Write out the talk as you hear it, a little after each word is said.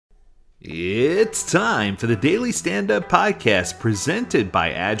It's time for the Daily Stand Up Podcast presented by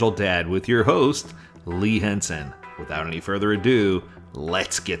Agile Dad with your host, Lee Henson. Without any further ado,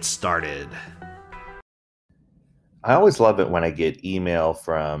 let's get started. I always love it when I get email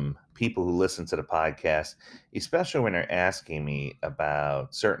from people who listen to the podcast, especially when they're asking me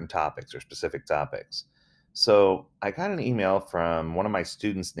about certain topics or specific topics. So I got an email from one of my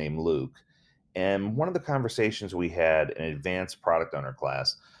students named Luke, and one of the conversations we had in advanced product owner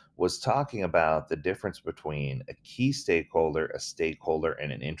class was talking about the difference between a key stakeholder,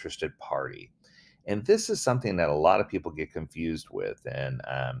 and an interested party. And this is something that a lot of people get confused with. And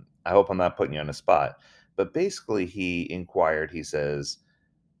I hope I'm not putting you on the spot. But basically, he says,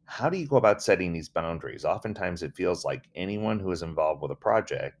 how do you go about setting these boundaries? Oftentimes, it feels like anyone who is involved with a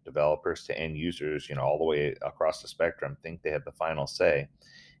project, developers to end users, all the way across the spectrum, think they have the final say.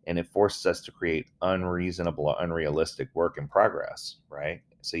 And it forces us to create unreasonable or unrealistic work in progress, right?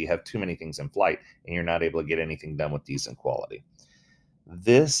 So you have too many things in flight and you're not able to get anything done with decent quality.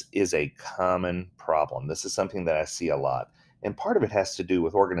 This is a common problem. This is something that I see a lot. And part of it has to do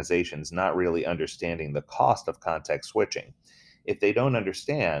with organizations not really understanding the cost of context switching. If they don't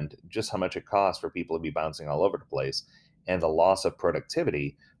understand just how much it costs for people to be bouncing all over the place and the loss of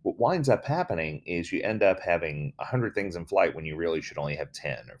productivity, what winds up happening is you end up having 100 things in flight when you really should only have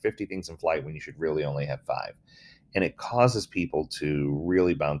 10, or 50 things in flight when you should really only have 5. And it causes people to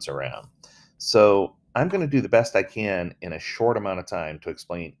really bounce around. So I'm going to do the best I can in a short amount of time to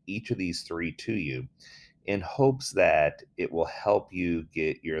explain each of these three to you in hopes that it will help you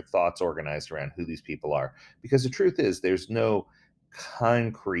get your thoughts organized around who these people are. Because the truth is, there's no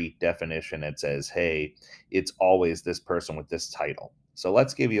concrete definition that says, "Hey, it's always this person with this title." So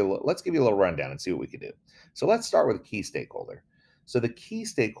let's give you a little rundown and see what we can do. So let's start with a key stakeholder. So the key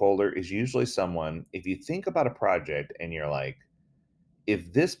stakeholder is usually someone, if you think about a project and you're like,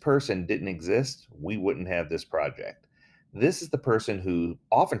 if this person didn't exist, we wouldn't have this project. This is the person who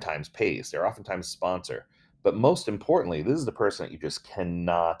oftentimes pays, they're oftentimes sponsor. But most importantly, this is the person that you just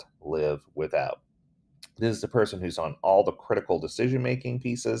cannot live without. This is the person who's on all the critical decision making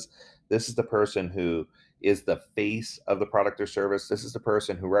pieces. This is the person who is the face of the product or service. This is the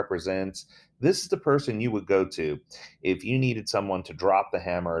person who represents. This is the person you would go to if you needed someone to drop the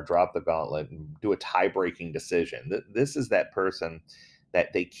hammer or drop the gauntlet and do a tie breaking decision. This is that person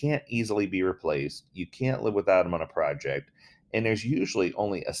that they can't easily be replaced. You can't live without them on a project. And there's usually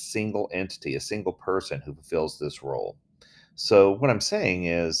only a single entity, a single person who fulfills this role. So, what I'm saying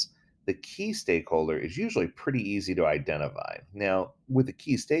is, the key stakeholder is usually pretty easy to identify. Now, with the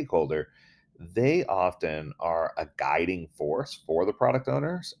key stakeholder, they often are a guiding force for the product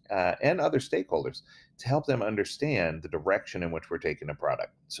owners and other stakeholders to help them understand the direction in which we're taking the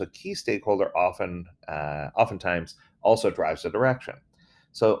product. So, a key stakeholder oftentimes also drives the direction.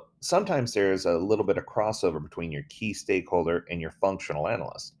 So, sometimes there's a little bit of crossover between your key stakeholder and your functional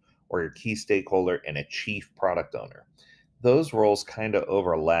analyst, or your key stakeholder and a chief product owner. Those roles kind of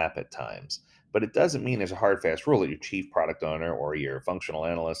overlap at times, but it doesn't mean there's a hard fast rule that your chief product owner or your functional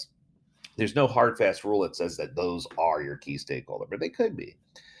analyst, there's no hard fast rule that says that those are your key stakeholder, but they could be.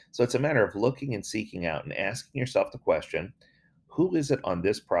 So it's a matter of looking and seeking out and asking yourself the question, who is it on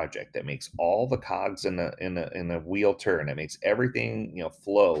this project that makes all the cogs in the wheel turn, that makes everything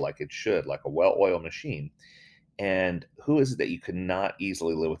flow like it should, like a well-oiled machine? And who is it that you could not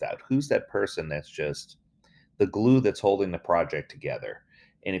easily live without? Who's that person that's just the glue that's holding the project together?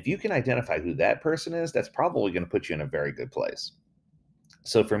 And if you can identify who that person is, that's probably going to put you in a very good place.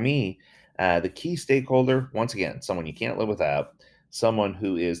 So for me, the key stakeholder, once again, someone you can't live without, someone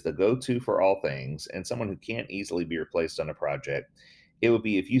who is the go to for all things, and someone who can't easily be replaced on a project. It would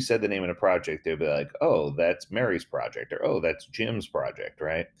be, if you said the name of the project, they'd be like, oh, that's Mary's project, or oh, that's Jim's project,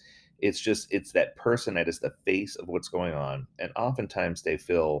 right? It's that person that is the face of what's going on. And oftentimes they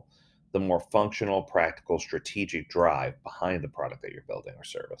fill the more functional, practical, strategic drive behind the product that you're building or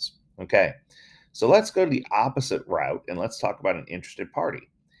service. Okay. So let's go to the opposite route and let's talk about an interested party.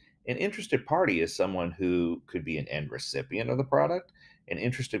 An interested party is someone who could be an end recipient of the product. An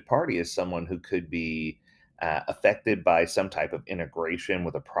interested party is someone who could be affected by some type of integration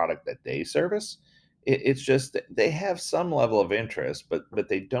with a product that they service. It's just that they have some level of interest, but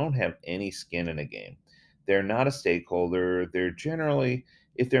they don't have any skin in the game. They're not a stakeholder. They're generally,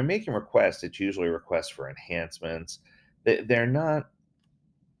 if they're making requests, it's usually requests for enhancements. They're not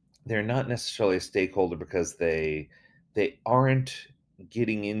necessarily a stakeholder because they aren't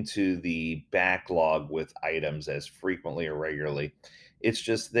getting into the backlog with items as frequently or regularly. It's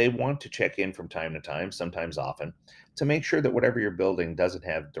just they want to check in from time to time, sometimes often, to make sure that whatever you're building doesn't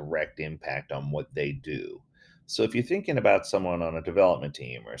have direct impact on what they do. So if you're thinking about someone on a development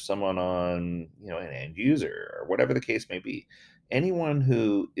team or someone on, an end user or whatever the case may be, anyone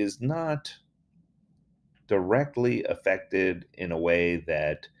who is not directly affected in a way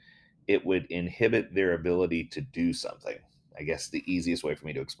that it would inhibit their ability to do something. I guess the easiest way for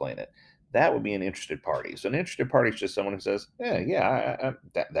me to explain it. That would be an interested party. So an interested party is just someone who says, "Yeah,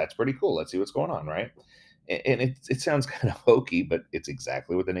 that's pretty cool. Let's see what's going on, right?" And it sounds kind of hokey, but it's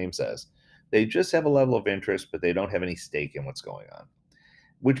exactly what the name says. They just have a level of interest, but they don't have any stake in what's going on.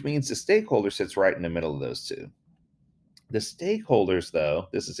 Which means the stakeholder sits right in the middle of those two. The stakeholders, though,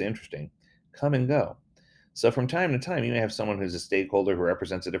 this is interesting, come and go. So from time to time, you may have someone who's a stakeholder who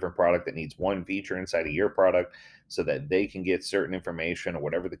represents a different product that needs one feature inside of your product so that they can get certain information or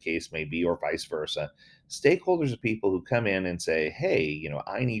whatever the case may be, or vice versa. Stakeholders are people who come in and say, hey,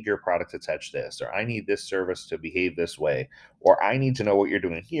 I need your product to touch this, or I need this service to behave this way, or I need to know what you're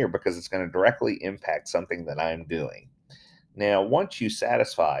doing here because it's going to directly impact something that I'm doing. Now, once you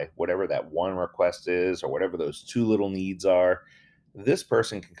satisfy whatever that one request is or whatever those two little needs are, this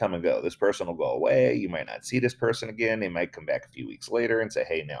person can come and go. This person will go away. You might not see this person again. They might come back a few weeks later and say,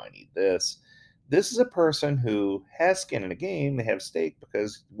 hey, now I need this. This is a person who has skin in the game. They have stake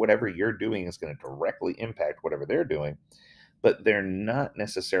because whatever you're doing is going to directly impact whatever they're doing, but they're not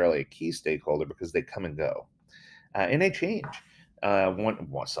necessarily a key stakeholder because they come and go and they change.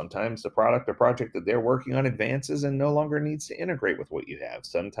 Sometimes the product or project that they're working on advances and no longer needs to integrate with what you have.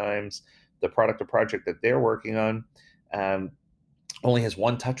 Sometimes the product or project that they're working on um, only has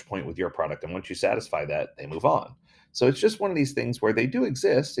one touch point with your product. And once you satisfy that, they move on. So it's just one of these things where they do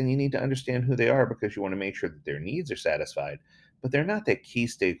exist and you need to understand who they are because you want to make sure that their needs are satisfied. But they're not that key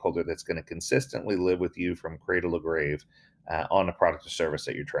stakeholder that's going to consistently live with you from cradle to grave on a product or service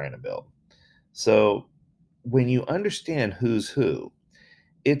that you're trying to build. So when you understand who's who,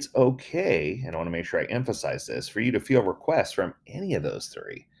 it's okay, and I want to make sure I emphasize this, for you to feel requests from any of those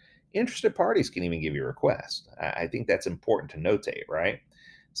three. Interested parties can even give you requests. I think that's important to notate, right?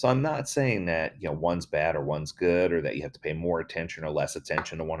 So I'm not saying that one's bad or one's good, or that you have to pay more attention or less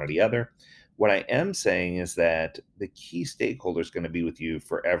attention to one or the other. What I am saying is that the key stakeholder is going to be with you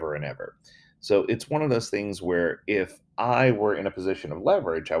forever and ever. So it's one of those things where if I were in a position of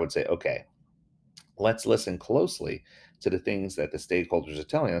leverage, I would say, okay, let's listen closely to the things that the stakeholders are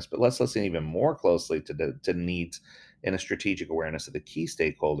telling us, but let's listen even more closely to the needs and a strategic awareness of the key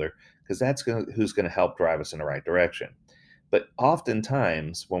stakeholder, because who's going to help drive us in the right direction. But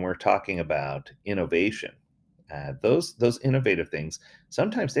oftentimes, when we're talking about innovation, those innovative things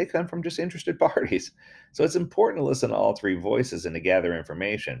sometimes they come from just interested parties. So it's important to listen to all three voices and to gather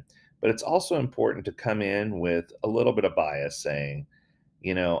information. But it's also important to come in with a little bit of bias, saying,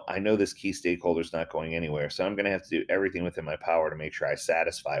 I know this key stakeholder is not going anywhere, so I'm going to have to do everything within my power to make sure I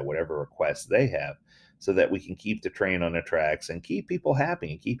satisfy whatever requests they have so that we can keep the train on the tracks and keep people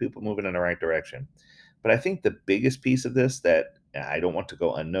happy and keep people moving in the right direction. But I think the biggest piece of this that I don't want to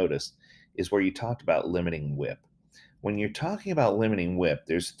go unnoticed is where you talked about limiting WIP. When you're talking about limiting WIP,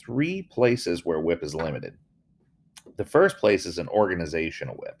 there's three places where WIP is limited. The first place is an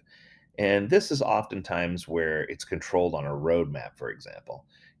organizational WIP. And this is oftentimes where it's controlled on a roadmap, for example.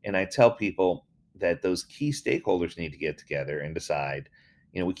 And I tell people that those key stakeholders need to get together and decide,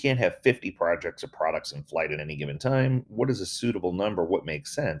 we can't have 50 projects or products in flight at any given time. What is a suitable number? What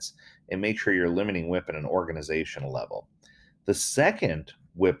makes sense? And make sure you're limiting WIP at an organizational level. The second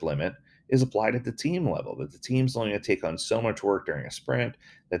WIP limit is applied at the team level, that the team's only going to take on so much work during a sprint,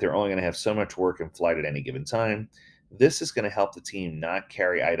 that they're only going to have so much work in flight at any given time. This is going to help the team not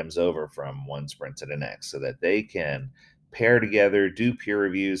carry items over from one sprint to the next so that they can pair together, do peer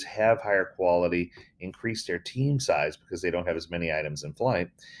reviews, have higher quality, increase their team size because they don't have as many items in flight,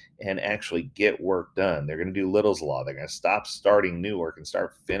 and actually get work done. They're going to do Little's Law. They're going to stop starting new work and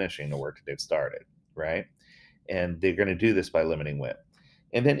start finishing the work that they've started, right? And they're going to do this by limiting WIP.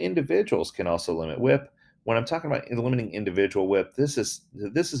 And then individuals can also limit WIP. When I'm talking about limiting individual WIP, this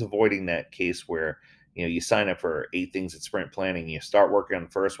is avoiding that case where you sign up for 8 things at sprint planning, you start working on the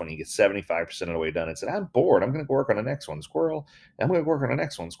first one, you get 75% of the way done and said, I'm bored, I'm going to go work on the next one, squirrel. I'm going to work on the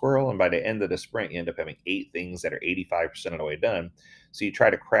next one, squirrel. And by the end of the sprint, you end up having 8 things that are 85% of the way done. So you try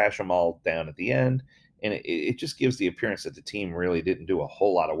to crash them all down at the end. And it just gives the appearance that the team really didn't do a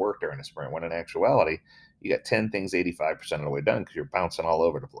whole lot of work during the sprint, when in actuality, you got 10 things 85% of the way done because you're bouncing all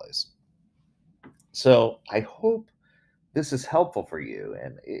over the place. So I hope this is helpful for you,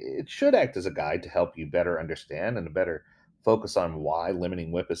 and it should act as a guide to help you better understand and to better focus on why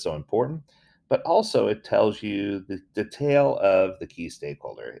limiting WIP is so important. But also, it tells you the detail of the key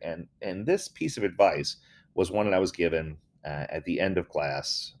stakeholder. And this piece of advice was one that I was given at the end of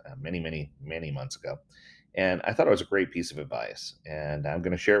class many, many, many months ago. And I thought it was a great piece of advice, and I'm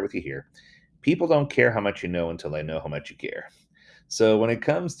going to share it with you here. People don't care how much you know until they know how much you care. So, when it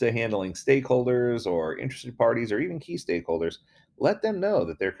comes to handling stakeholders or interested parties or even key stakeholders, let them know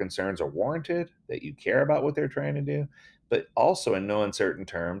that their concerns are warranted, that you care about what they're trying to do, but also in no uncertain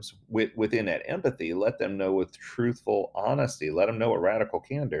terms, within that empathy, let them know with truthful honesty, let them know with radical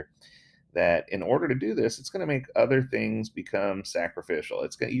candor that in order to do this, it's going to make other things become sacrificial.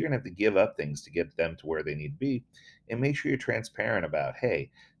 You're going to have to give up things to get them to where they need to be, and make sure you're transparent about, hey,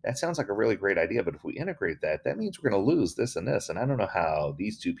 that sounds like a really great idea, but if we integrate that, that means we're going to lose this and this, and I don't know how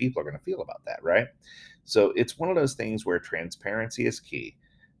these two people are going to feel about that, right? So it's one of those things where transparency is key.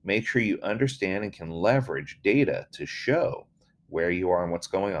 Make sure you understand and can leverage data to show where you are and what's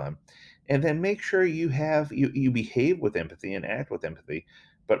going on, and then make sure you behave with empathy and act with empathy,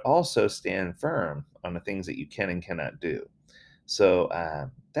 but also stand firm on the things that you can and cannot do. So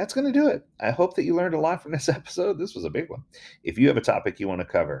that's going to do it. I hope that you learned a lot from this episode. This was a big one. If you have a topic you want to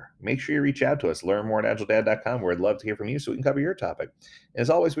cover, make sure you reach out to us. Learn more at agiledad.com, where I'd love to hear from you so we can cover your topic. As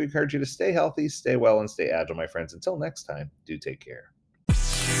always, we encourage you to stay healthy, stay well, and stay agile, my friends. Until next time, do take care.